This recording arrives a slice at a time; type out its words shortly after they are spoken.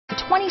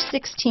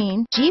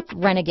2016 Jeep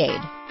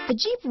Renegade. The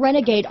Jeep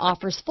Renegade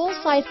offers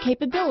full-size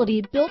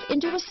capability built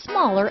into a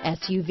smaller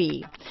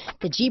SUV.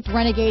 The Jeep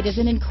Renegade is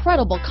an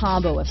incredible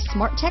combo of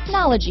smart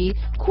technology,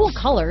 cool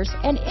colors,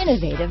 and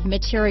innovative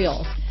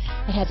materials.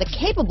 It has a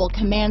capable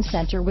command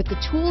center with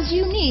the tools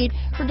you need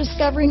for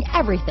discovering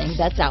everything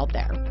that's out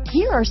there.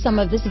 Here are some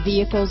of this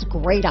vehicle's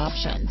great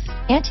options: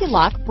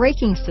 anti-lock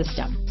braking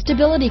system,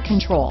 stability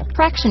control,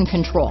 traction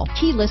control,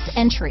 keyless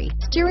entry,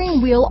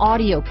 steering wheel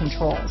audio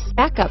controls,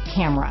 backup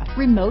camera,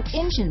 remote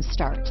engine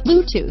start,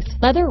 Bluetooth,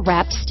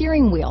 leather-wrapped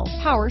steering wheel,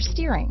 power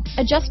steering,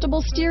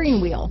 adjustable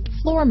steering wheel,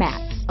 floor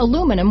mats,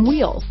 aluminum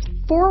wheels,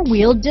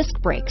 four-wheel disc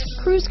brakes,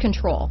 cruise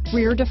control,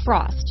 rear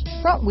defrost,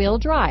 front-wheel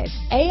drive,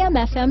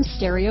 AM/FM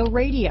stereo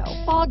radio,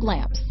 fog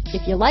lamps.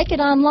 If you like it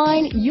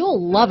online,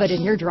 you'll love it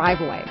in your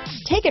driveway.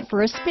 Take it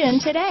for a spin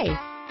today.